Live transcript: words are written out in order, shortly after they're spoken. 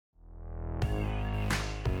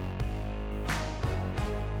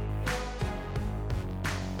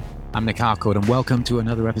I'm Nick Harcourt, and welcome to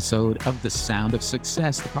another episode of The Sound of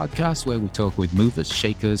Success, the podcast where we talk with movers,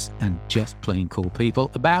 shakers, and just plain cool people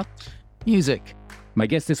about music. My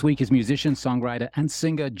guest this week is musician, songwriter, and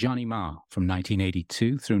singer Johnny Marr. From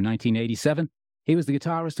 1982 through 1987, he was the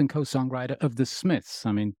guitarist and co-songwriter of The Smiths.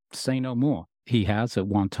 Say no more. He has, at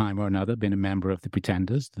one time or another, been a member of The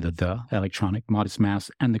Pretenders, The, Electronic, Modest Mouse,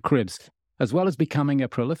 and The Cribs, as well as becoming a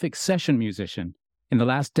prolific session musician. In the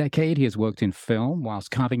last decade, he has worked in film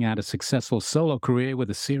whilst carving out a successful solo career with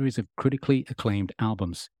a series of critically acclaimed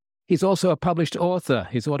albums. He's also a published author.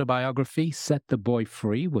 His autobiography, Set the Boy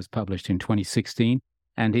Free, was published in 2016,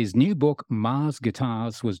 and his new book, Marr's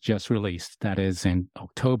Guitars, was just released. That is in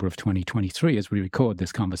October of 2023 as we record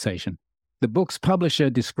this conversation. The book's publisher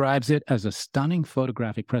describes it as a stunning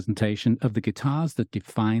photographic presentation of the guitars that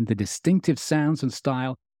define the distinctive sounds and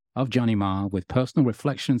style of Johnny Marr, with personal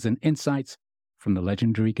reflections and insights from the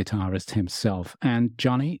legendary guitarist himself. And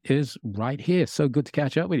Johnny is right here. So good to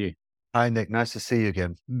catch up with you. Hi, Nick. Nice to see you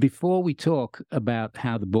again. Before we talk about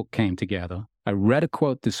how the book came together, I read a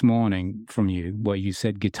quote this morning from you where you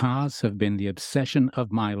said, "Guitars have been the obsession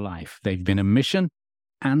of my life. They've been a mission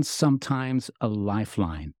and sometimes a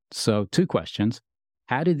lifeline." So 2 questions.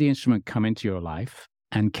 How did the instrument come into your life?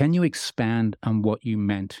 And can you expand on what you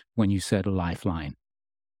meant when you said a lifeline?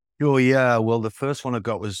 Oh, yeah. Well, the first one I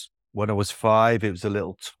got was when I was 5. It was a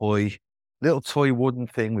little toy wooden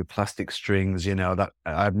thing with plastic strings, that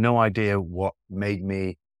I have no idea what made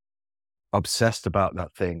me obsessed about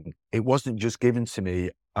that thing. It wasn't just given to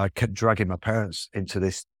me. I kept dragging my parents into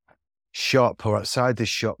this shop, or outside this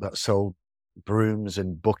shop that sold brooms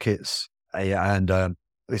and buckets and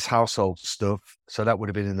this household stuff. So that would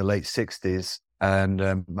have been in the late 60s.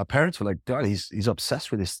 And my parents were like, "Dad, he's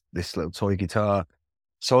obsessed with this little toy guitar."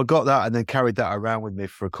 So I got that and then carried that around with me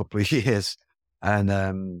for a couple of years. And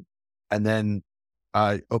then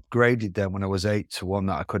I upgraded them when I was 8 to one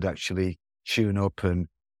that I could actually tune up and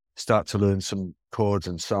start to learn some chords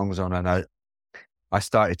and songs on. And I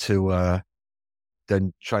started to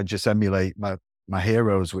then try and just emulate my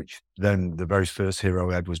heroes, which then the very first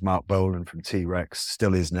hero I had was Mark Bolan from T.Rex,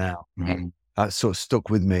 still is now. Mm-hmm. That sort of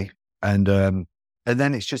stuck with me. And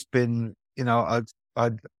then it's just been,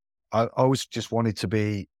 I always just wanted to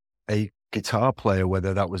be a guitar player,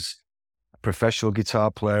 whether that was a professional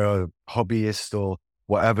guitar player or a hobbyist or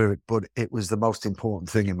whatever, but it was the most important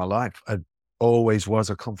thing in my life. I always was.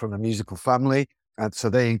 I come from a musical family, and so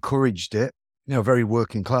they encouraged it, very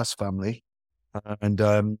working class family,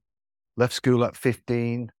 and left school at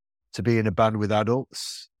 15 to be in a band with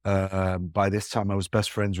adults. By this time I was best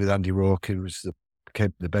friends with Andy Rourke, who was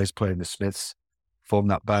became the bass player in the Smiths, formed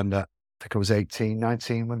that band at, I think I was 18,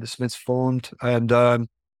 19 when the Smiths formed. And and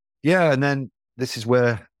then this is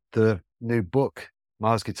where the new book,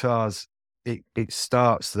 Marr's Guitars, it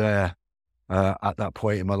starts there at that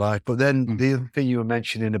point in my life. But then the other thing you were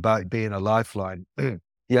mentioning about being a lifeline,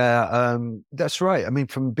 that's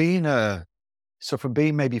right. From being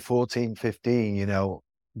maybe 14, 15,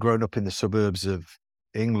 growing up in the suburbs of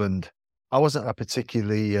England, I wasn't a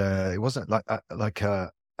particularly, it wasn't like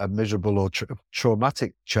a miserable or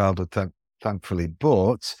traumatic childhood, thankfully,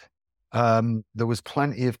 but there was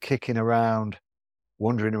plenty of kicking around,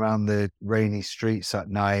 wandering around the rainy streets at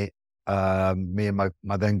night. Me and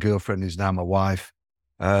my then girlfriend, who's now my wife,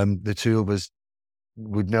 the two of us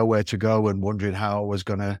would know where to go and wondering how I was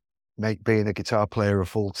going to make being a guitar player a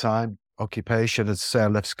full-time occupation. As I say, I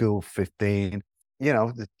left school 15.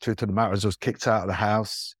 The truth of the matter is I was kicked out of the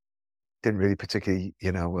house. Didn't really particularly,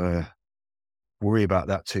 worry about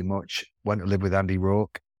that too much. Went to live with Andy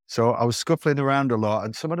Rourke. So I was scuffling around a lot.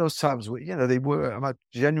 And some of those times, I'm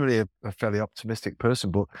generally a fairly optimistic person,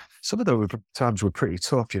 but some of those times were pretty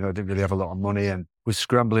tough. I didn't really have a lot of money and was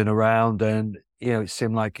scrambling around, and, it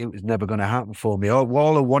seemed like it was never going to happen for me.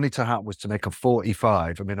 All I wanted to happen was to make a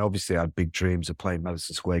 45. Obviously I had big dreams of playing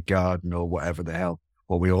Madison Square Garden or whatever the hell.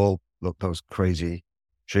 Well, we all look those crazy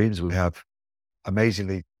dreams we have.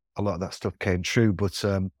 Amazingly, a lot of that stuff came true, but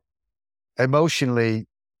emotionally,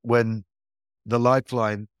 when the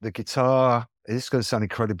lifeline, the guitar, it's going to sound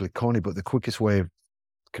incredibly corny, but the quickest way of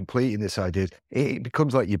completing this idea, it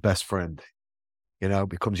becomes like your best friend, it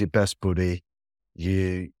becomes your best buddy.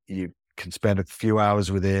 You can spend a few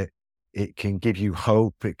hours with it. It can give you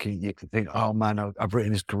hope. You can think, oh man, I've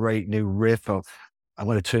written this great new riff. I'm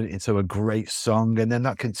going to turn it into a great song. And then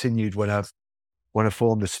that continued when I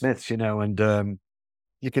formed the Smiths, and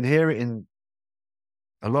you can hear it in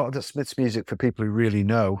a lot of the Smiths music for people who really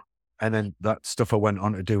know. And then that stuff I went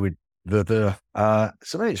on to do with the.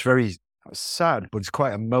 So it's very sad, but it's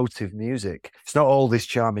quite emotive music. It's not all this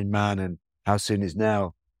charming man and how soon is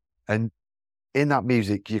now. And in that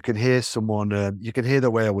music, you can hear someone, you can hear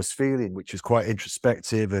the way I was feeling, which was quite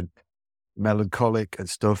introspective and melancholic and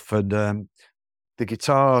stuff. And the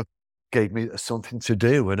guitar gave me something to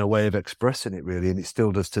do and a way of expressing it, really. And it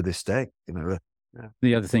still does to this day, you know. Yeah.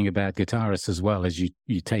 The other thing about guitarists as well is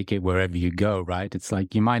you take it wherever you go, right? It's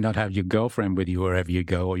like you might not have your girlfriend with you wherever you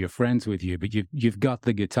go or your friends with you, but you've got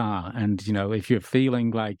the guitar. And, you know, if you're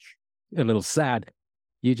feeling like a little sad,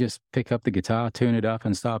 you just pick up the guitar, tune it up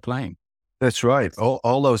and start playing. That's right.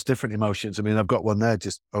 All those different emotions. I mean, I've got one there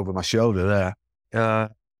just over my shoulder there.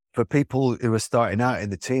 For people who are starting out in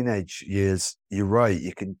the teenage years, you're right.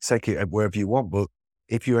 You can take it wherever you want. But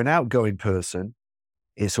if you're an outgoing person,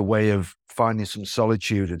 it's a way of finding some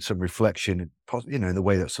solitude and some reflection, you know, in the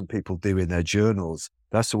way that some people do in their journals.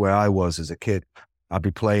 That's the way I was as a kid. I'd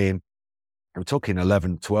be playing, I'm talking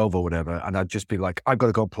 11, 12 or whatever, and I'd just be like, I've got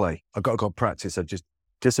to go play. I've got to go practice. I'd just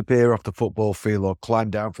disappear off the football field or climb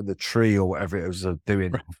down from the tree or whatever it was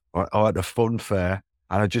doing, or at the fun fair.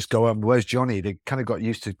 And I'd just go, where's Johnny? They kind of got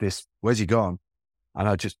used to this, where's he gone? And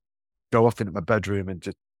I'd just go off into my bedroom and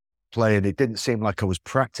just play. And it didn't seem like I was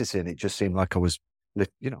practicing. It just seemed like I was,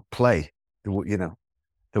 you know, play. You know,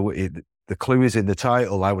 the clue is in the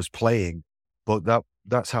title. I was playing, but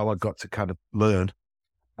that's how I got to kind of learn.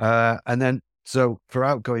 And then, so for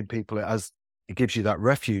outgoing people, it gives you that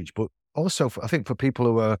refuge, but also I think for people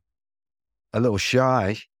who are a little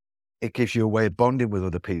shy, it gives you a way of bonding with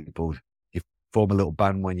other people. You form a little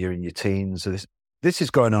band when you're in your teens. So this is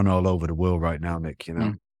going on all over the world right now, Nick, you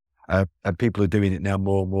know, and people are doing it now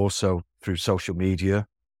more and more so through social media.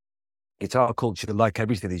 Guitar culture, like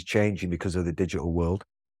everything, is changing because of the digital world.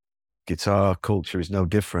 Guitar culture is no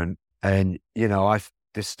different. And, you know,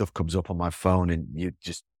 this stuff comes up on my phone and you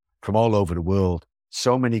just, from all over the world,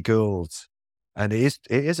 so many girls. And it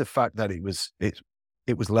is a fact that it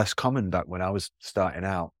was less common back when I was starting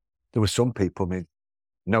out. There were some people, I mean,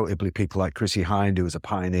 notably people like Chrissie Hynde, who was a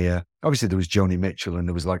pioneer. Obviously there was Joni Mitchell and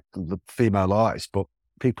there was like the female artists, but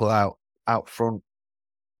people out front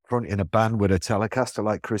in a band with a Telecaster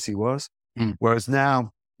like Chrissie was. Whereas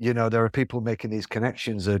now, you know, there are people making these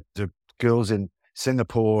connections. The girls in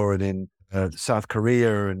Singapore and in South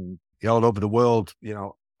Korea and all over the world, you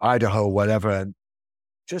know, Idaho, whatever, and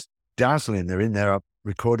just dazzling. They're in there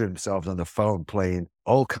recording themselves on the phone, playing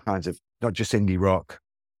all kinds of, not just indie rock,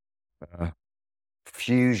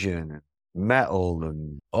 fusion, metal,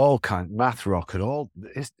 and all kinds, math rock, and all.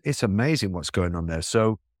 It's amazing what's going on there.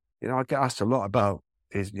 So, you know, I get asked a lot about,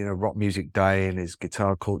 is, you know, rock music dying? Is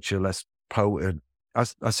guitar culture less potent? I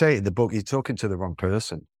say it in the book, you're talking to the wrong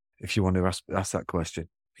person if you want to ask that question.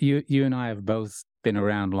 You and I have both been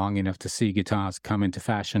around long enough to see guitars come into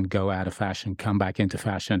fashion, go out of fashion, come back into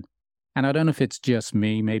fashion. And I don't know if it's just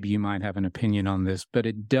me, maybe you might have an opinion on this, but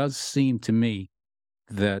it does seem to me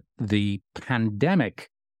that the pandemic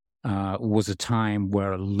was a time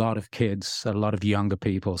where a lot of kids, a lot of younger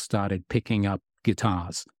people started picking up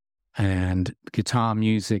guitars. And guitar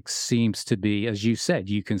music seems to be, as you said,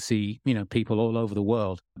 you can see, you know, people all over the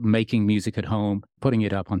world making music at home, putting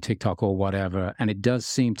it up on TikTok or whatever. And it does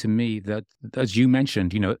seem to me that, as you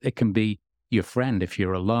mentioned, you know, it can be your friend if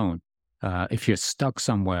you're alone. If you're stuck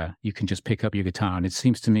somewhere, you can just pick up your guitar. And it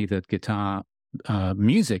seems to me that guitar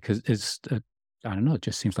music is I don't know, it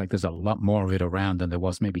just seems like there's a lot more of it around than there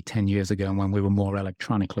was maybe 10 years ago when we were more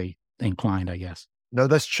electronically inclined, I guess. No,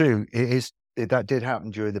 that's true. It is. That did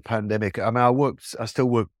happen during the pandemic. I mean, I still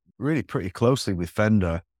work really pretty closely with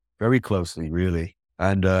Fender, very closely, really.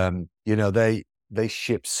 And, you know, they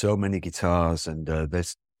ship so many guitars and they're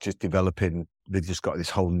just developing, they've just got this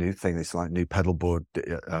whole new thing, this like new pedal board,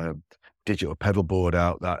 digital pedal board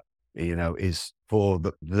out that, you know, is for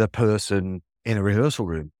the person in a rehearsal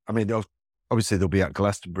room. I mean, obviously they'll be at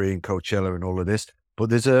Glastonbury and Coachella and all of this, but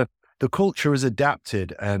the culture has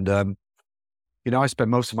adapted. And, you know, I spend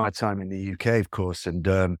most of my time in the UK, of course, and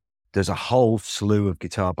there's a whole slew of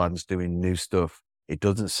guitar bands doing new stuff. It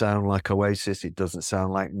doesn't sound like Oasis. It doesn't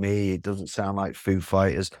sound like me. It doesn't sound like Foo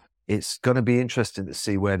Fighters. It's going to be interesting to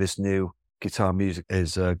see where this new guitar music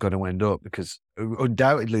is going to end up, because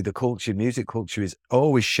undoubtedly the music culture is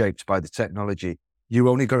always shaped by the technology. You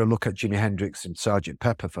only got to look at Jimi Hendrix and Sgt.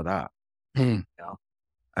 Pepper for that. You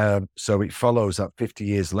know? So it follows that 50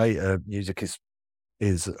 years later,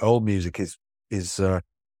 old music is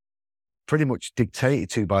pretty much dictated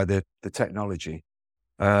to by the technology.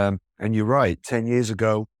 And you're right, 10 years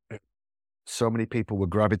ago, so many people were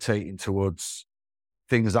gravitating towards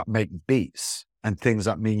things that make beats and things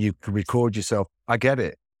that mean you can record yourself. I get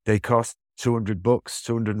it. They cost $200,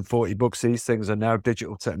 $240. These things are now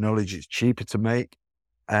digital technology. It's cheaper to make.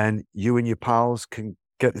 And you and your pals can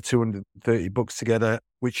get the $230 together,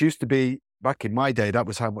 which used to be back in my day, that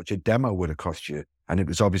was how much a demo would have cost you. And it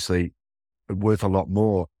was obviously worth a lot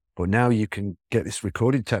more. But now you can get this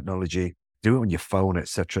recording technology, do it on your phone, et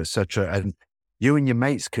cetera, and you and your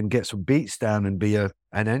mates can get some beats down and be an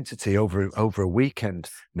entity over a weekend.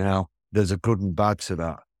 Now, there's a good and bad to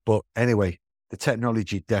that. But anyway, the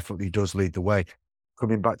technology definitely does lead the way.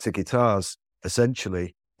 Coming back to guitars,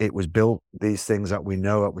 essentially, it was built, these things that we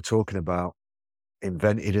know that we're talking about,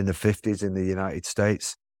 invented in the 50s in the United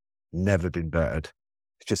States, never been bettered.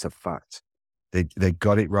 It's just a fact. They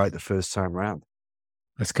got it right the first time around.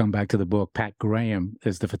 Let's come back to the book. Pat Graham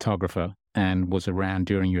is the photographer and was around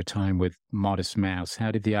during your time with Modest Mouse.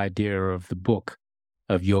 How did the idea of the book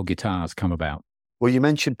of your guitars come about? Well, you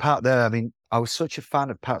mentioned Pat there. I mean, I was such a fan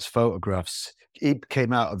of Pat's photographs. He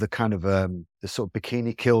came out of the kind of the sort of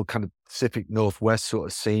Bikini Kill kind of Pacific Northwest sort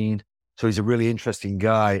of scene. So he's a really interesting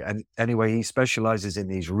guy. And anyway, he specializes in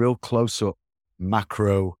these real close-up,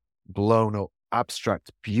 macro, blown-up,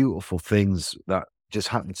 abstract, beautiful things that just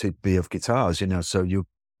happen to be of guitars, you know. So you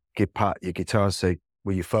give Pat your guitar, say,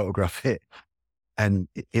 will you photograph it? And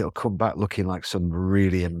it'll come back looking like some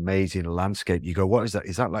really amazing landscape. You go, what is that?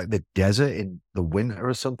 Is that like the desert in the winter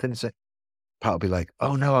or something? So Pat will be like,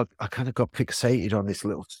 oh no, I kind of got fixated on this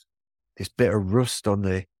bit of rust on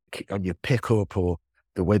your pickup, or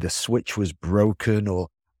the way the switch was broken, or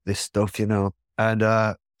this stuff, you know. And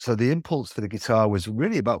so the impulse for the guitar was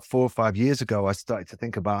really about 4 or 5 years ago. I started to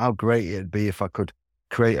think about how great it'd be if I could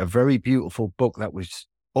create a very beautiful book that was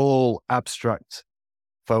all abstract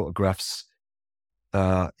photographs,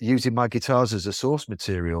 using my guitars as a source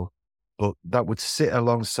material, but that would sit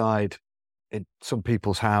alongside in some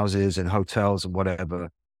people's houses and hotels and whatever,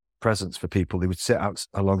 presents for people. They would sit out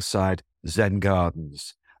alongside Zen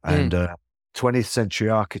gardens and 20th century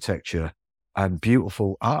architecture and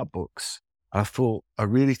beautiful art books. I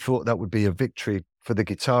really thought that would be a victory for the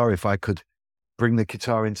guitar if I could bring the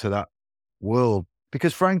guitar into that world.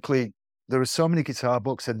 Because frankly, there are so many guitar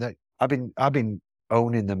books, and I've been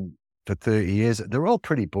owning them for 30 years. They're all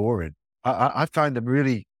pretty boring. I find them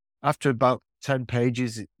really, after about 10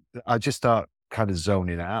 pages, I just start kind of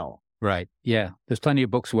zoning out. Right. Yeah. There's plenty of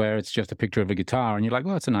books where it's just a picture of a guitar and you're like,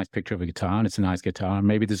 well, it's a nice picture of a guitar and it's a nice guitar. And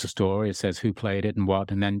maybe there's a story. It says who played it and what.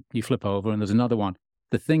 And then you flip over and there's another one.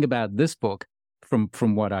 The thing about this book,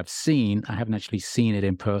 from what I've seen, I haven't actually seen it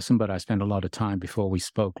in person, but I spent a lot of time before we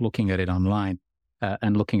spoke looking at it online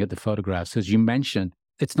and looking at the photographs. As you mentioned,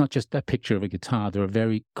 it's not just a picture of a guitar. There are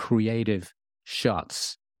very creative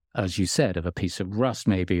shots, as you said, of a piece of rust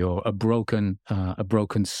maybe, or a broken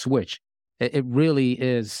switch. It really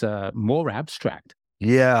is more abstract.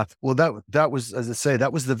 Yeah. Well, that was, as I say,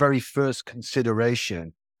 that was the very first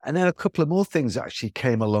consideration. And then a couple of more things actually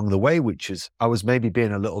came along the way, which is I was maybe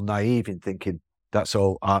being a little naive in thinking that's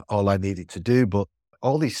all I needed to do. But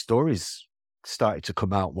all these stories started to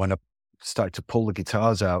come out when I started to pull the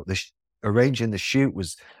guitars out. Arranging the shoot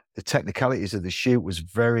the technicalities of the shoot was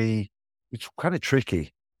it's kind of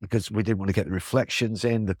tricky, because we didn't want to get the reflections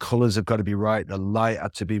in. The colors have got to be right. The light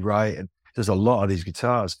had to be right. And there's a lot of these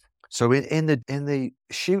guitars. So in the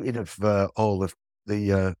shooting of all of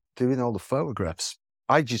the doing all the photographs,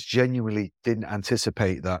 I just genuinely didn't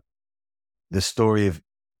anticipate that the story of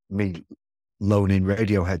me loaning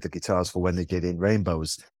Radiohead the guitars for When They Did in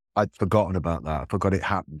Rainbows, I'd forgotten about that. I forgot it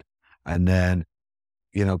happened. And then,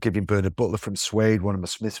 you know, giving Bernard Butler from Suede one of my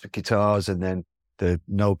Smiths guitars, and then the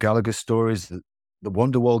Noel Gallagher stories, the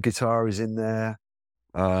Wonderwall guitar is in there.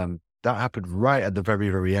 That happened right at the very,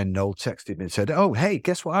 very end. Noel texted me and said, oh, hey,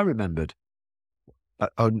 guess what I remembered?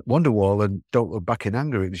 On Wonderwall and Don't Look Back in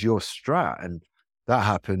Anger, it was your Strat. And that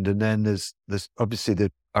happened. And then there's obviously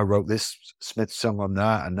I wrote this Smith song on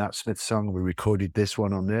that, and that Smith song, we recorded this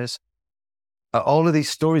one on this. All of these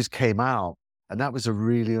stories came out, and that was a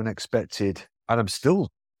really unexpected, and I'm still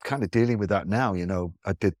kind of dealing with that now. You know,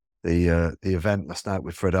 I did the event last night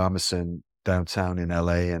with Fred Armisen downtown in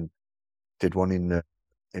LA, and did one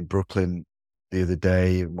in Brooklyn the other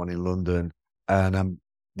day, and one in London. And I'm,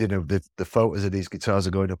 you know, the photos of these guitars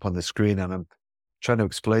are going up on the screen, and I'm trying to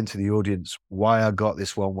explain to the audience why I got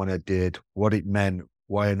this one when I did, what it meant,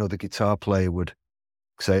 why another guitar player would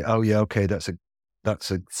say, oh yeah, okay, that's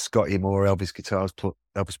a Scotty Moore,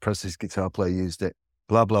 Elvis Presley's guitar player used it,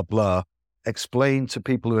 blah, blah, blah. Explain to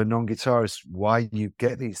people who are non-guitarists why you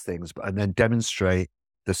get these things, and then demonstrate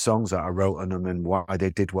the songs that I wrote on them and why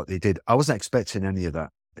they did what they did. I wasn't expecting any of that.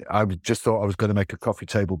 I just thought I was going to make a coffee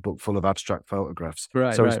table book full of abstract photographs.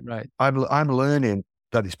 Right, so right. I'm learning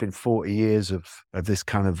that it's been 40 years of this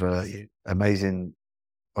kind of amazing,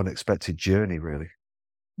 unexpected journey, really.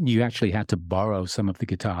 You actually had to borrow some of the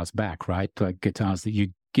guitars back, right? Like guitars that you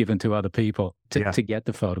given to other people to get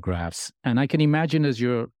the photographs. And I can imagine as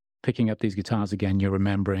you're picking up these guitars again, you're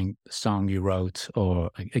remembering the song you wrote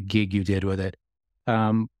or a gig you did with it.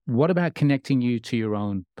 What about connecting you to your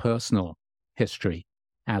own personal history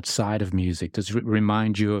outside of music? Does it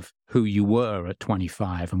remind you of who you were at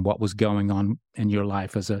 25 and what was going on in your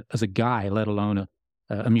life as a guy, let alone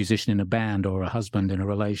a musician in a band or a husband in a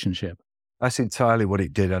relationship? That's entirely what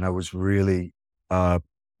it did. And I was really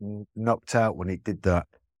knocked out when it did that.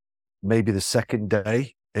 Maybe the second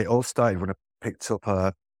day, it all started when I picked up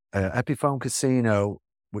a Epiphone Casino,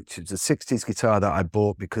 which is a 60s guitar that I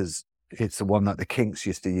bought because it's the one that the Kinks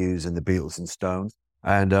used to use and the Beatles and Stones.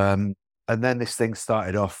 And then this thing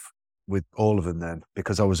started off with all of them then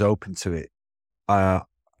because I was open to it. I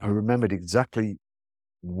remembered exactly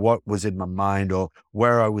what was in my mind or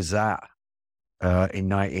where I was at in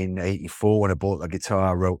 1984 when I bought the guitar.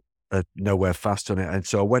 I wrote Nowhere Fast on it. And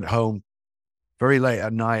so I went home very late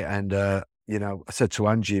at night and, I said to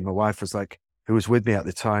Angie, my wife was like, who was with me at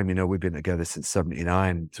the time, we've been together since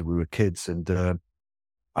 79, so we were kids. And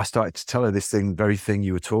I started to tell her this very thing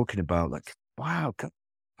you were talking about, like, wow, I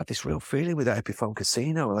had this real feeling with that Epiphone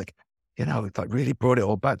Casino. Like, it like really brought it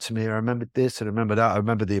all back to me. I remembered this and I remember that. I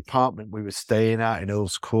remember the apartment we were staying at in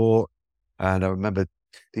Earl's Court. And I remember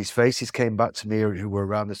these faces came back to me who were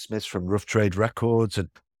around the Smiths from Rough Trade Records. And,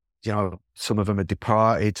 some of them had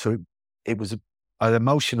departed. So it was an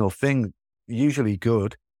emotional thing, usually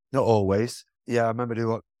good, not always. Yeah, I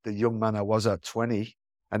remember the young man I was at 20.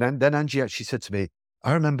 And then Angie actually said to me,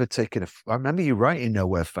 I remember you writing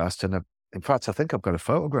Nowhere Fast. And in fact, I think I've got a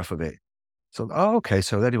photograph of it. So, okay.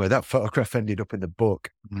 So anyway, that photograph ended up in the book,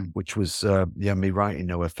 which was, me writing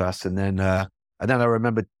Nowhere Fast. And then I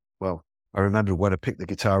remembered when I picked the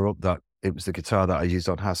guitar up that it was the guitar that I used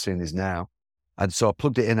on How Soon Is Now. And so I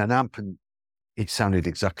plugged it in an amp and it sounded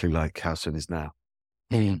exactly like How Soon Is Now.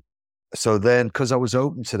 Mm. So then, because I was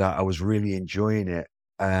open to that, I was really enjoying it.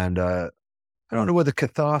 And I don't know whether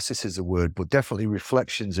catharsis is a word, but definitely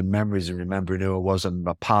reflections and memories and remembering who I was and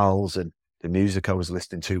my pals and the music I was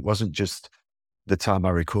listening to. It wasn't just the time I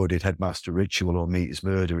recorded Headmaster Ritual or Meet His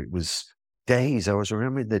Murder. It was days. I was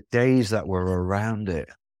remembering the days that were around it.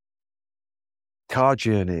 Car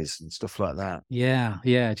journeys and stuff like that. Yeah.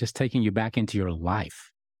 Just taking you back into your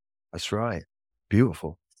life. That's right.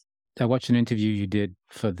 Beautiful. I watched an interview you did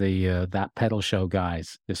for the That Pedal Show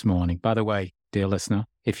guys this morning. By the way, dear listener,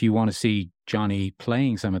 if you want to see Johnny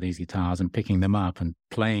playing some of these guitars and picking them up and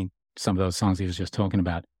playing some of those songs he was just talking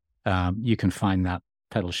about, you can find That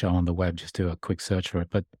Pedal Show on the web. Just do a quick search for it.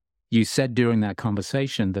 But you said during that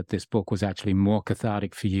conversation that this book was actually more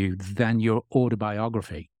cathartic for you than your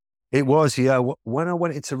autobiography. It was, yeah. When I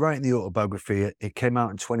went into writing the autobiography, it came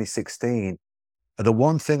out in 2016. The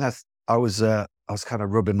one thing I was kind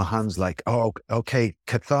of rubbing my hands like, oh, okay,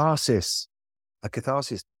 catharsis. A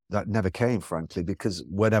catharsis that never came, frankly, because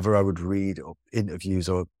whenever I would read interviews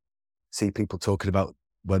or see people talking about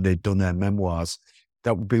when they'd done their memoirs,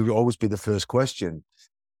 that would always be the first question.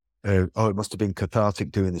 It must have been cathartic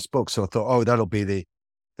doing this book. So I thought, that'll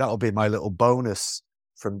be my little bonus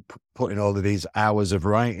from putting all of these hours of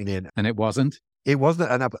writing in. And it wasn't? It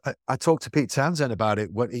wasn't. And I talked to Pete Townsend about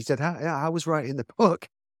it. When he said, I was writing the book.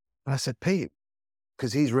 And I said, Pete,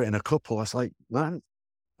 because he's written a couple. I was like, man,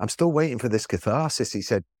 I'm still waiting for this catharsis. He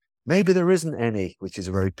said, maybe there isn't any, which is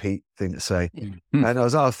a very Pete thing to say. Mm-hmm. And I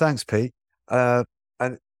was, thanks, Pete. And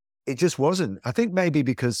it just wasn't. I think maybe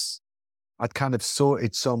because I'd kind of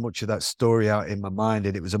sorted so much of that story out in my mind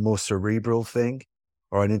and it was a more cerebral thing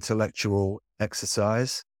or an intellectual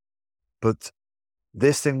exercise. But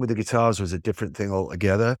this thing with the guitars was a different thing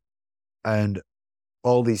altogether. And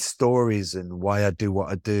all these stories and why I do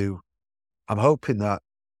what I do, I'm hoping that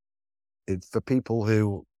for people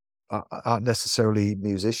who aren't necessarily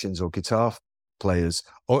musicians or guitar players,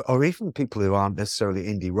 or even people who aren't necessarily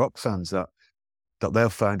indie rock fans, that they'll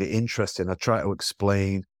find it interesting. I try to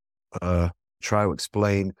explain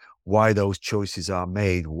why those choices are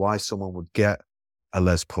made, why someone would get a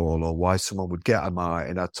Les Paul or why someone would get a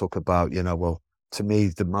Martin. I talk about, to me,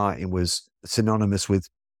 the Martin was synonymous with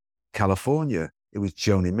California. It was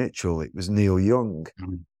Joni Mitchell. It was Neil Young.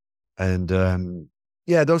 And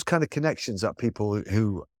those kind of connections that people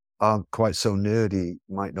who aren't quite so nerdy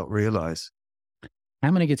might not realize.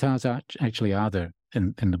 How many guitars actually are there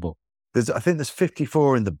in the book? I think there's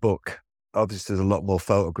 54 in the book. Obviously, there's a lot more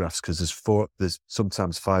photographs because there's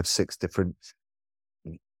sometimes 5, 6 different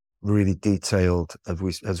really detailed,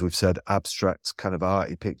 as we've said, abstract kind of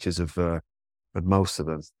arty pictures of most of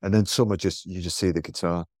them. And then some are you just see the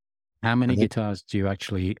guitar. How many guitars do you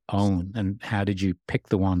actually own? And how did you pick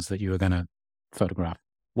the ones that you were going to photograph?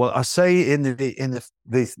 Well, I say in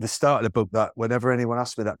the start of the book that whenever anyone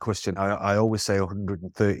asks me that question, I always say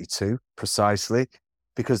 132 precisely,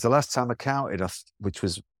 because the last time I counted, which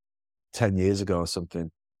was 10 years ago or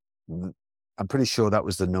something, I'm pretty sure that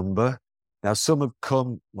was the number. Now, some have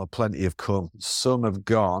come, well, plenty have come. Some have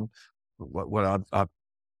gone. Well, I've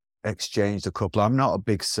exchanged a couple. I'm not a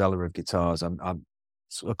big seller of guitars. I'm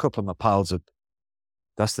a couple of my pals are,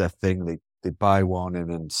 that's their thing. They buy one and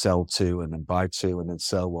then sell two and then buy two and then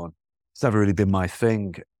sell one. It's never really been my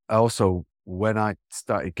thing. Also, when I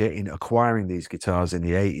started acquiring these guitars in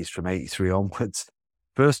the 80s from 83 onwards,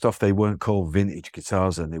 first off, they weren't called vintage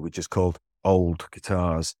guitars and they were just called old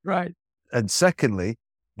guitars. Right. And secondly,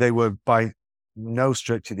 they were by no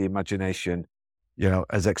stretch of the imagination,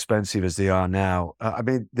 as expensive as they are now. I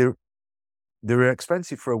mean, they were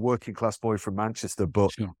expensive for a working class boy from Manchester,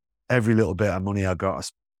 but Sure. every little bit of money I got,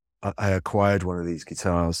 I acquired one of these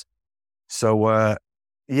guitars. So,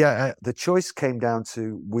 the choice came down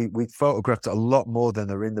to we photographed a lot more than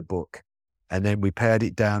are in the book, and then we pared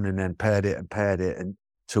it down and then pared it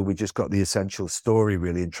until we just got the essential story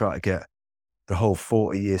really, and try to get the whole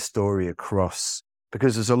 40-year story across.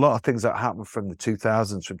 Because there's a lot of things that happened from the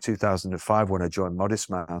 2000s, from 2005 when I joined Modest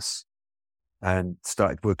Mouse and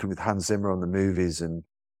started working with Hans Zimmer on the movies, and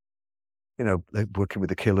working with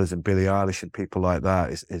the Killers and Billie Eilish and people like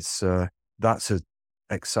that. That's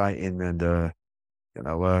exciting and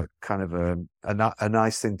kind of a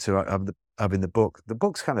nice thing to have in the book. The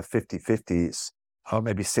book's kind of 50-50. It's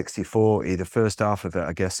maybe 60-40. The first half of it,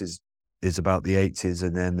 I guess, is about the 80s,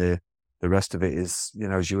 and then the rest of it is,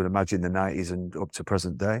 as you would imagine, the 90s and up to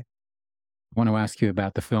present day. I want to ask you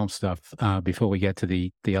about the film stuff before we get to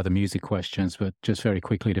the other music questions, but just very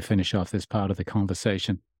quickly to finish off this part of the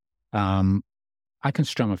conversation. I can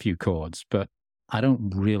strum a few chords, but I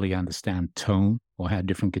don't really understand tone or how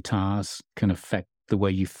different guitars can affect the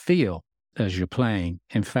way you feel as you're playing.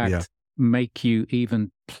 In fact, make you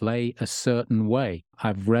even play a certain way.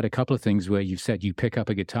 I've read a couple of things where you've said you pick up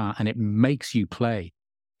a guitar and it makes you play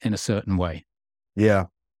in a certain way. Yeah.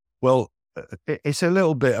 Well, it's a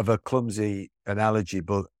little bit of a clumsy analogy,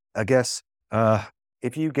 but I guess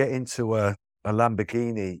if you get into a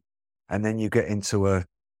Lamborghini and then you get into a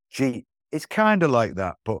Jeep, it's kind of like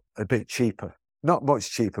that, but a bit cheaper. Not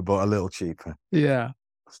much cheaper, but a little cheaper. Yeah.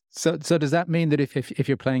 So does that mean that if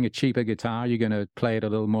you're playing a cheaper guitar, you're going to play it a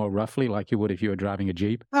little more roughly like you would if you were driving a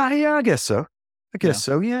Jeep? Yeah, I guess so.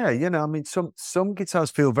 Yeah. I mean, some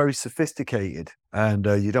guitars feel very sophisticated and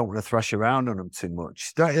you don't want to thrash around on them too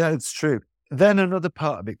much. That's true. Then another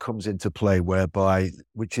part of it comes into play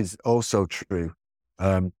which is also true,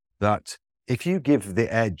 that if you give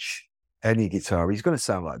the Edge any guitar, he's going to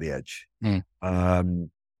sound like the Edge.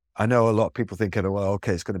 I know a lot of people think, well,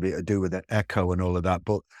 okay, it's going to be to do with an echo and all of that,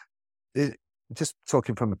 but just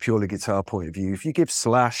talking from a purely guitar point of view, if you give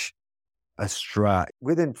Slash a Strat,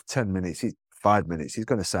 within 10 minutes, 5 minutes, he's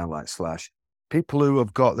going to sound like Slash. People who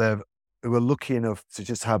are lucky enough to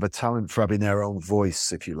just have a talent for having their own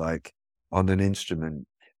voice, if you like, on an instrument,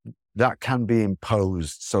 that can be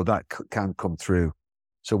imposed, so that can come through.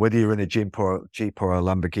 So whether you're in a Jeep or a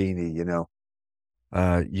Lamborghini,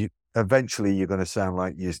 eventually you're going to sound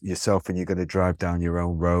like yourself, and you're going to drive down your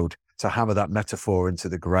own road. To hammer that metaphor into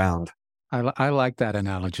the ground. I like that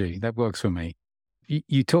analogy. That works for me.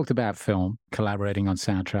 You talked about film, collaborating on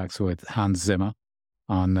soundtracks with Hans Zimmer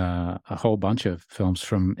on a whole bunch of films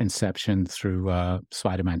from Inception through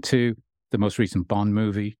Spider-Man 2, the most recent Bond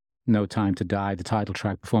movie, No Time to Die, the title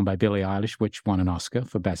track performed by Billie Eilish, which won an Oscar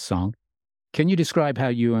for Best Song. Can you describe how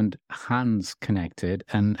you and Hans connected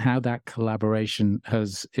and how that collaboration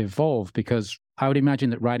has evolved? Because I would imagine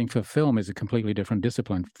that writing for film is a completely different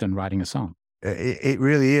discipline than writing a song. It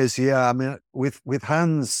really is, yeah. I mean, with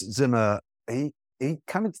Hans Zimmer, he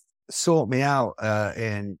kind of sought me out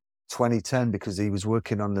in 2010 because he was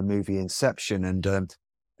working on the movie Inception, and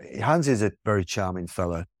Hans is a very charming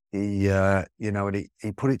fella. He, and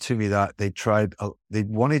he put it to me that they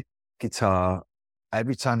wanted guitar.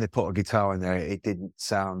 Every time they put a guitar in there, it didn't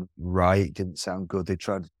sound right. It didn't sound good. They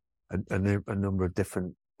tried a number of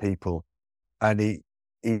different people, and he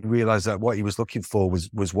realized that what he was looking for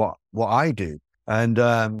was what I do. And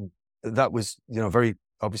that was, very,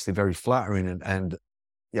 obviously very flattering. And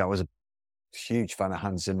I was a huge fan of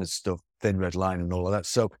Hans Zimmer's stuff, Thin Red Line and all of that.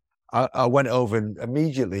 So I went over, and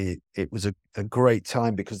immediately it was a great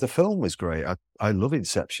time because the film was great. I love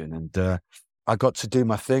Inception, and I got to do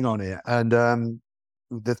my thing on it. And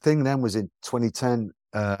the thing then was in 2010,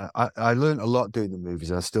 I learned a lot doing the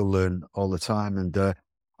movies. I still learn all the time. And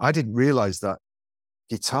I didn't realize that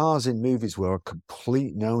guitars in movies were a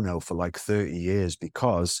complete no-no for like 30 years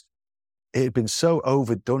because it had been so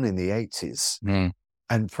overdone in the 80s.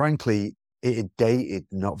 And frankly, it had dated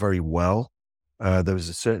not very well. There was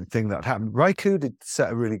a certain thing that happened. Raikou had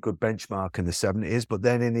set a really good benchmark in the 70s, but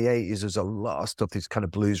then in the 80s, there's a lot of stuff, this kind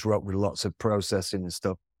of blues rock with lots of processing and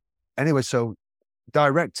stuff. Anyway, so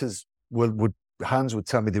directors Hans would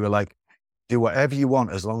tell me, they were like, do whatever you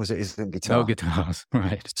want as long as it isn't guitar. No guitars,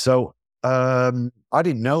 right. So I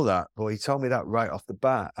didn't know that, but he told me that right off the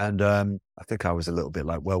bat. And I think I was a little bit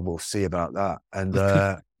like, well, we'll see about that. And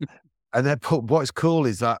and then what's cool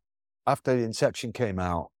is that after Inception came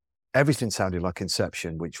out, everything sounded like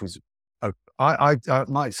Inception, which was, I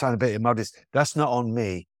might sound a bit immodest. That's not on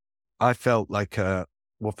me. I felt like,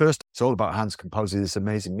 well, first, it's all about Hans composing this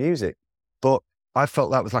amazing music, but I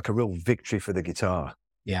felt that was like a real victory for the guitar.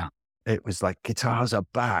 Yeah. It was like, guitars are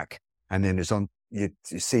back. And then it's on, you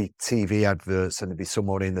see TV adverts and there'd be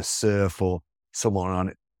someone in the surf or someone on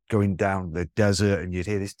it going down the desert, and you'd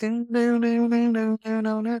hear this,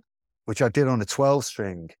 which I did on a 12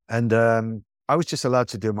 string. And I was just allowed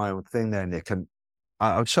to do my own thing there, Nick. And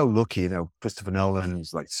I was so lucky, Christopher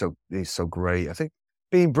Nolan's like, he's so great. I think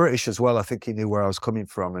being British as well, I think he knew where I was coming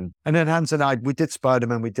from. And then Hans and I, we did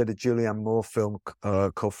Spiderman. We did a Julianne Moore film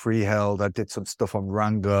called Freeheld. I did some stuff on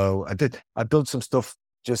Rango. I've done some stuff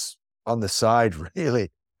just on the side,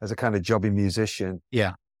 really, as a kind of jobby musician.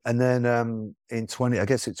 Yeah. And then in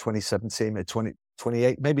 2017,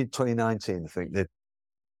 2028, maybe 2019, I think that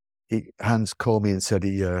Hans called me and said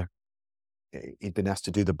he'd been asked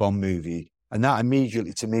to do the Bond movie. And that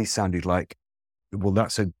immediately to me sounded like, well,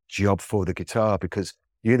 that's a job for the guitar, because,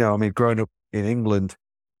 growing up in England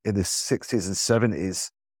in the 60s and 70s,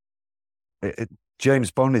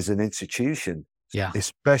 James Bond is an institution,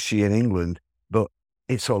 especially in England, but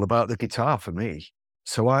it's all about the guitar for me.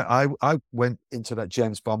 So I went into that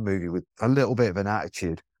James Bond movie with a little bit of an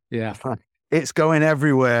attitude. Yeah. It's going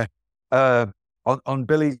everywhere. On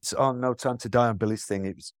No Time to Die, on Billy's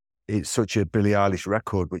thing, it's such a Billie Eilish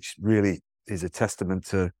record, which really is a testament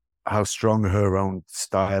to how strong her own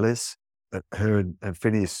style is. Her and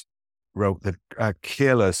Phineas wrote a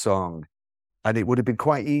killer song, and it would have been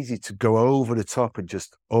quite easy to go over the top and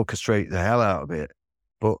just orchestrate the hell out of it.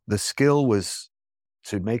 But the skill was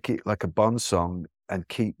to make it like a Bond song and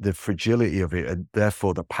keep the fragility of it, and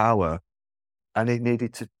therefore the power. And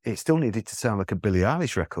it still needed to sound like a Billie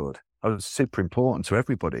Eilish record. It was super important to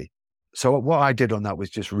everybody. So what I did on that was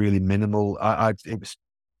just really minimal.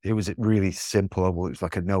 It was really simple. It was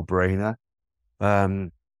like a no-brainer.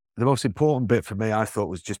 The most important bit for me, I thought,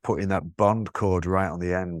 was just putting that Bond chord right on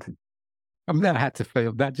the end.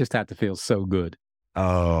 That just had to feel so good.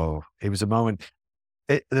 Oh, it was a moment.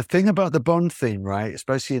 The thing about the Bond theme, right,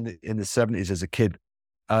 especially in the 70s as a kid,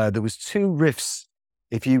 there was two riffs.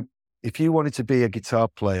 If you wanted to be a guitar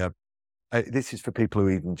player, this is for people who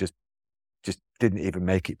even just didn't even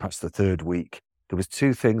make it past the third week. There was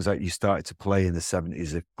two things that you started to play in the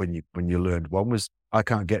 70s when you learned. One was I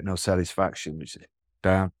Can't Get No Satisfaction, which is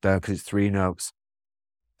down, because it's three notes,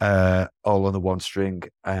 all on the one string,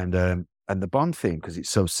 and the Bond theme, because it's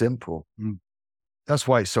so simple. That's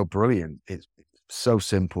why it's so brilliant. It's so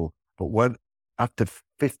simple. But after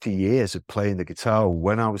 50 years of playing the guitar,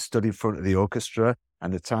 when I was stood in front of the orchestra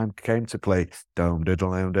and the time came to play, dum dum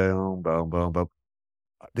dum dum bum bum bum,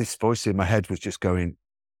 this voice in my head was just going,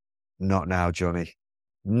 not now, Johnny.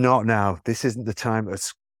 Not now. This isn't the time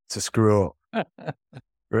to screw up.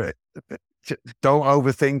 Right. Don't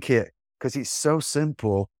overthink it, because it's so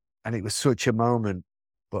simple and it was such a moment.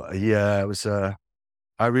 But yeah, it was,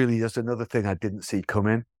 that's another thing I didn't see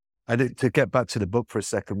coming. And to get back to the book for a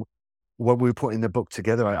second, when we were putting the book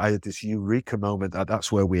together, I had this eureka moment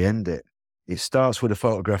that's where we end it. It starts with a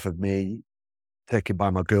photograph of me taken by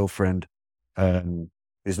my girlfriend,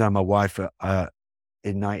 who's now my wife,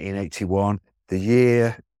 in 1981. The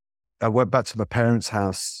year I went back to my parents'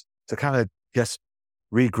 house to kind of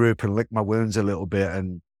regroup and lick my wounds a little bit.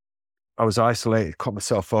 And I was isolated, cut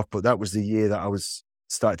myself off, but that was the year that I was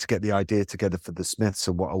starting to get the idea together for the Smiths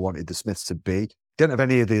and what I wanted the Smiths to be. Didn't have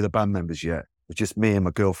any of the other band members yet. It was just me and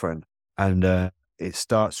my girlfriend. And it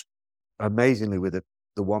starts amazingly with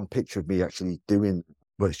the one picture of me actually doing,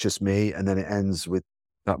 but it's just me. And then it ends with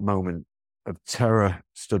that moment of terror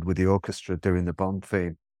stood with the orchestra doing the Bond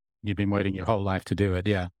theme. You've been waiting your whole life to do it,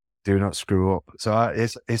 yeah. Do not screw up. So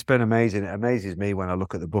it's been amazing. It amazes me when I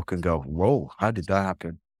look at the book and go, whoa, how did that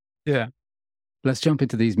happen? Yeah. Let's jump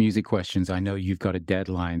into these music questions. I know you've got a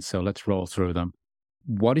deadline, so let's roll through them.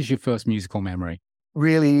 What is your first musical memory?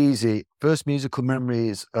 Really easy. First musical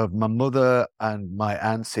memories of my mother and my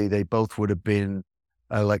auntie. They both would have been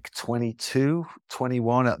like 22,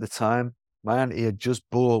 21 at the time. my auntie had just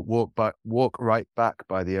bought Walk Right Back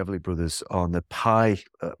by the Everly Brothers on the Pie.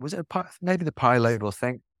 Was it a Pie? Maybe the Pie label, I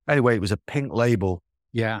think. Anyway, it was a pink label.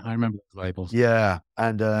 Yeah, I remember those labels. Yeah.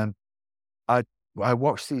 And I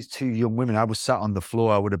watched these two young women. I was sat on the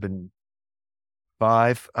floor. I would have been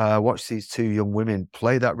 5. I watched these two young women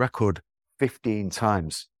play that record 15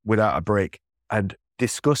 times without a break and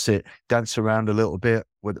discuss it, dance around a little bit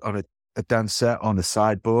on a dance set on the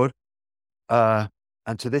sideboard. And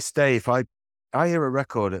to this day, if I hear a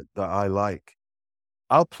record that I like,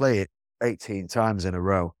 I'll play it 18 times in a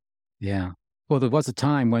row. Yeah. Well, there was a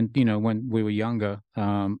time when, when we were younger,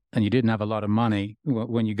 and you didn't have a lot of money.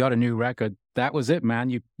 When you got a new record, that was it, man.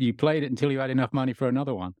 You played it until you had enough money for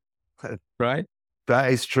another one, right?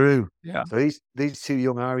 That is true. Yeah. So these two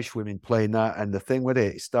young Irish women playing that, and the thing with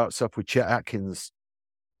it starts off with Chet Atkins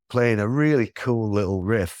playing a really cool little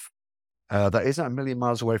riff that isn't a million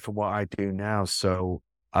miles away from what I do now. So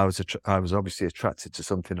I was obviously attracted to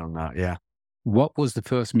something on that. Yeah. What was the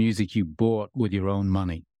first music you bought with your own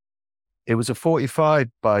money? It was a 45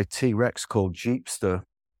 by T.Rex called Jeepster.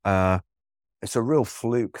 It's a real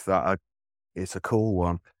fluke it's a cool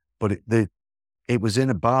one, but it was in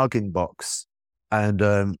a bargain box. And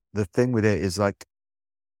the thing with it is like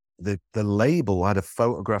the label had a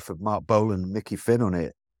photograph of Mark Bolan and Mickey Finn on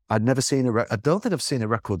it. I'd never seen I don't think I've seen a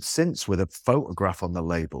record since with a photograph on the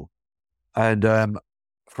label. And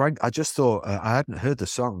Frank, I just thought, I hadn't heard the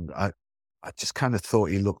song. I just kind of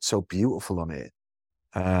thought he looked so beautiful on it.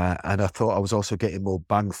 And I thought I was also getting more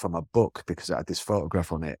bang for my buck because it had this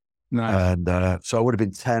photograph on it. Nice. And so I would have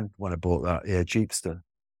been 10 when I bought that. Yeah, Jeepster.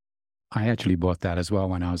 I actually bought that as well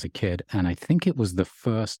when I was a kid. And I think it was the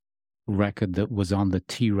first record that was on the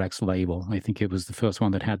T.Rex label. I think it was the first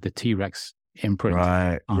one that had the T.Rex imprint.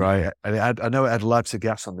 Right. I know it had Lives of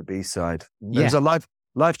Gas on the B-side. It was a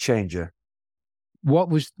life changer. What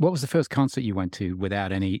was the first concert you went to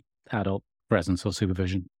without any adult presence or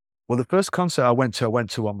supervision? Well, the first concert I went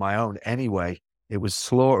to on my own anyway. It was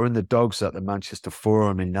Slaughter and the Dogs at the Manchester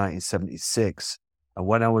Forum in 1976. And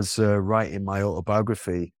when I was writing my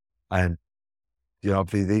autobiography, and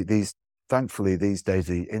thankfully these days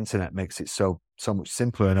the internet makes it so much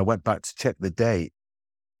simpler. And I went back to check the date.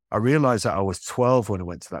 I realized that I was 12 when I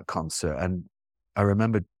went to that concert, and I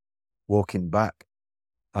remember walking back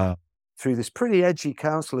through this pretty edgy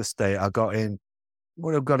council estate. I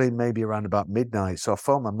would have got in maybe around about midnight. So I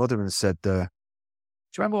phoned my mother and said, do you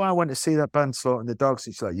remember when I went to see that band Slaughter and the Dogs?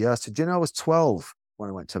 And she's like, yeah. I said, do you know I was 12 when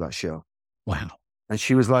I went to that show? Wow. And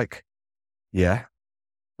she was like, yeah.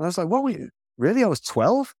 And I was like, what were you? Really? I was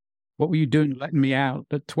 12? What were you doing letting me out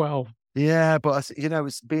at 12? Yeah, but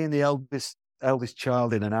it's being the eldest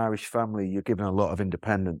child in an Irish family, you're given a lot of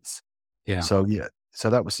independence. Yeah. So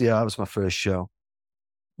that was my first show.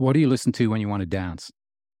 What do you listen to when you want to dance?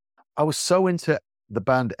 I was so into the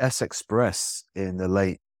band S Express in the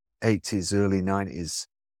late 80s, early 90s.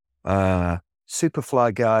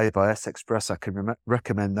 Superfly Guy by S Express, I can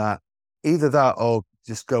recommend that. Either that or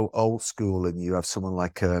just go old school and you have someone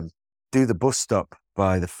like Do the Bus Stop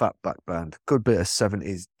by the Fatback Band. Good bit of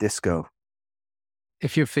 70s disco.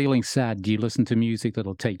 If you're feeling sad, do you listen to music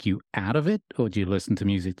that'll take you out of it, or do you listen to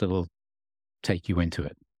music that'll take you into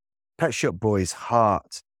it? Pet Shop Boys'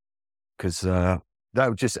 Heart, because that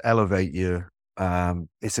would just elevate you.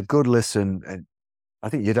 It's a good listen, and I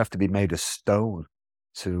think you'd have to be made of stone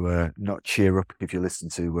to not cheer up if you listen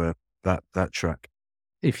to that track.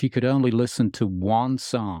 If you could only listen to one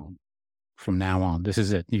song from now on, this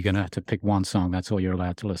is it. You're going to have to pick one song. That's all you're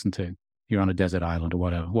allowed to listen to. You're on a desert island or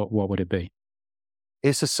whatever. What would it be?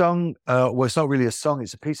 It's a song. Well, it's not really a song.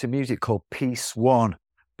 It's a piece of music called Piece One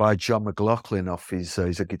by John McLaughlin. He's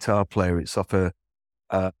a guitar player. It's off a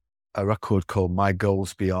record called My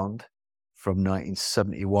Goals Beyond from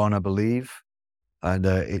 1971, I believe. And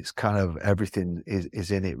it's kind of everything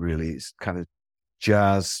is in it, really. It's kind of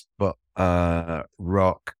jazz, but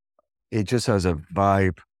rock. It just has a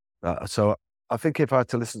vibe. So I think if I had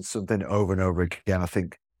to listen to something over and over again, I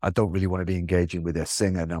think I don't really want to be engaging with a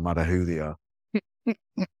singer, no matter who they are.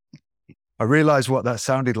 I realized what that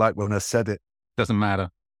sounded like when I said it. Doesn't matter.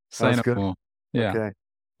 Say no more. Yeah. Okay.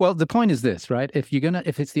 Well, the point is this, right? If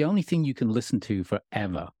it's the only thing you can listen to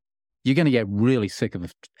forever, you're gonna get really sick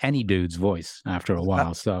of any dude's voice after a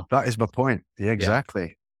while. So that is my point. Yeah,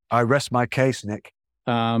 exactly. Yeah. I rest my case, Nick.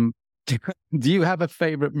 Do you have a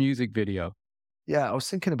favorite music video? Yeah, I was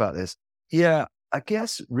thinking about this. Yeah, I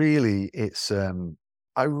guess really it's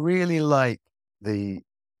I really like the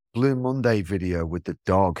Blue Monday video with the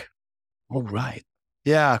dog. Oh, right.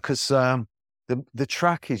 Yeah, because the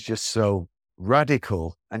track is just so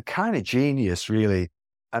radical and kind of genius, really.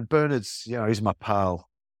 And Bernard's, he's my pal.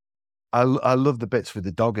 I love the bits with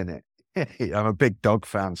the dog in it. I'm a big dog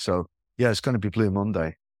fan, so yeah, it's going to be Blue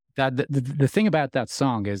Monday. That the thing about that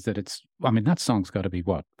song is that that song's got to be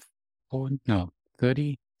what,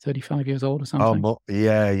 30, 35 years old or something.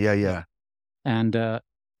 Yeah. And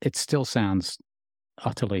it still sounds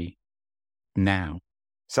utterly now.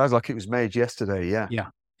 Sounds like it was made yesterday. Yeah.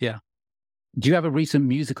 Yeah. Do you have a recent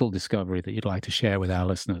musical discovery that you'd like to share with our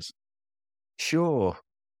listeners? Sure.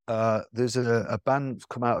 There's a band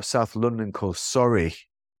come out of South London called Sorry.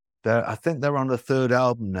 I think they're on the third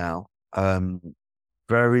album now.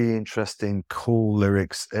 Very interesting, cool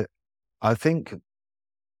lyrics. I think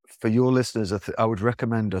for your listeners, I would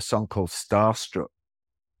recommend a song called Starstruck.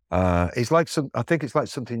 I think it's like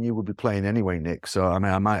something you would be playing anyway, Nick. So I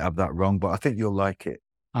mean, I might have that wrong, but I think you'll like it.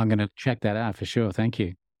 I'm going to check that out for sure. Thank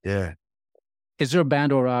you. Yeah. Is there a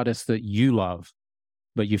band or artist that you love,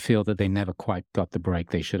 but you feel that they never quite got the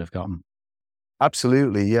break they should have gotten?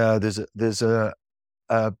 Absolutely. Yeah. There's a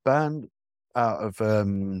band out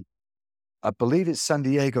of I believe it's San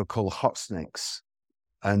Diego called Hot Snakes,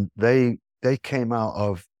 and they came out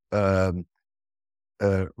of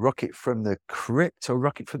Rocket from the Crypt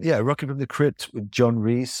Rocket from the Crypt with John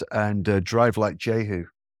Reese and Drive Like Jehu.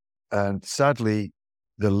 And sadly,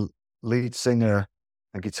 the lead singer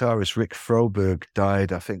and guitarist Rick Froberg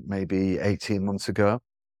died, I think maybe 18 months ago.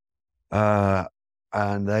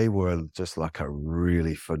 And they were just like a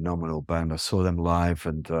really phenomenal band. I saw them live,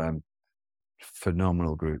 and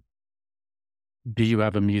phenomenal group. Do you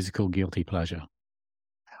have a musical guilty pleasure?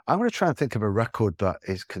 I'm going to try and think of a record that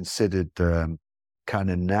is considered kind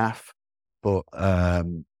of naff, but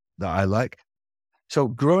that I like. So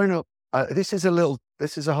growing up, this is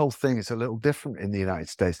a whole thing. It's a little different in the United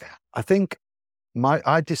States. I think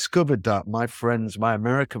I discovered that my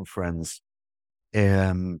American friends,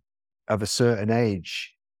 of a certain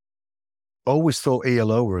age, always thought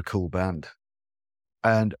ELO were a cool band.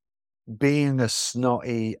 And being a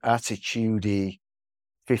snotty, attitudey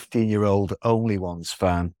 15-year-old Only Ones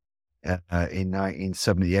fan in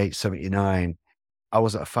 1978, 79, I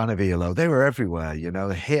wasn't a fan of ELO. They were everywhere,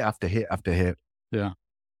 hit after hit after hit. Yeah.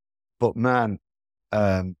 But man,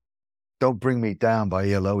 Don't Bring Me Down by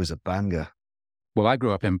ELO is a banger. Well, I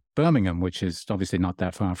grew up in Birmingham, which is obviously not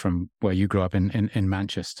that far from where you grew up in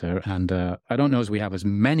Manchester. And I don't know as we have as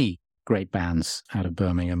many great bands out of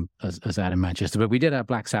Birmingham as out in Manchester, but we did have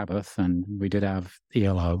Black Sabbath and we did have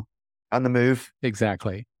ELO. And The Move.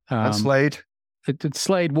 Exactly. And Slade. It's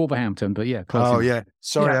Slade, Wolverhampton, but yeah. Close enough. Yeah.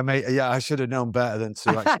 Sorry, I should have known better than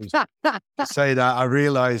to actually say that. I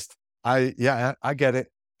realized, I get it.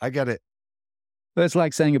 I get it. But it's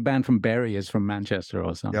like saying a band from Bury is from Manchester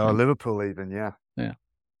or something. Yeah, or Liverpool even, yeah. Yeah.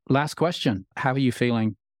 Last question. How are you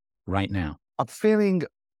feeling right now? I'm feeling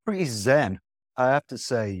pretty zen, I have to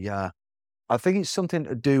say. I think it's something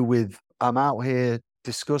to do with, I'm out here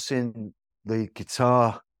discussing the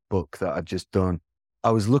guitar book that I've just done.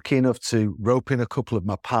 I was lucky enough to rope in a couple of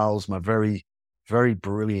my pals, my very, very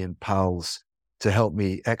brilliant pals, to help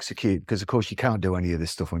me execute, because of course you can't do any of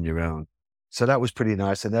this stuff on your own. So that was pretty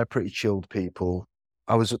nice, and they're pretty chilled people.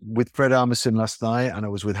 I was with Fred Armisen last night, and I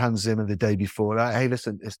was with Hans Zimmer the day before that. Hey,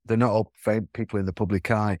 listen, they're not all people in the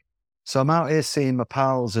public eye. So I'm out here seeing my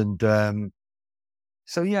pals, and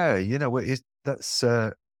so yeah, that's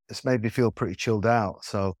made me feel pretty chilled out.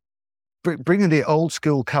 So bringing the old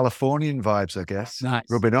school Californian vibes, I guess, nice.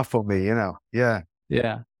 Rubbing off on me, Yeah.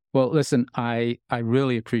 Yeah. Well, listen, I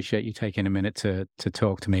really appreciate you taking a minute to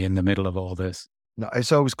talk to me in the middle of all this. No,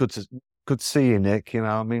 it's always good to see you, Nick.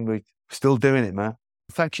 We're still doing it, man.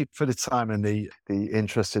 Thank you for the time and the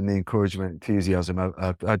interest and the encouragement, enthusiasm.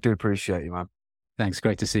 I do appreciate you, man. Thanks.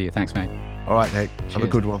 Great to see you. Thanks, mate. All right, Nick. Cheers. Have a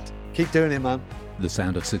good one. Keep doing it, man. The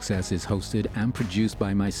Sound of Success is hosted and produced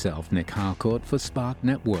by myself, Nick Harcourt, for Spark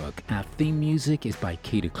Network. Our theme music is by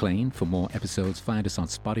Acclaimed. For more episodes, find us on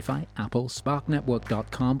Spotify, Apple,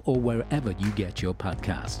 sparknetwork.com, or wherever you get your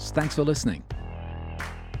podcasts. Thanks for listening.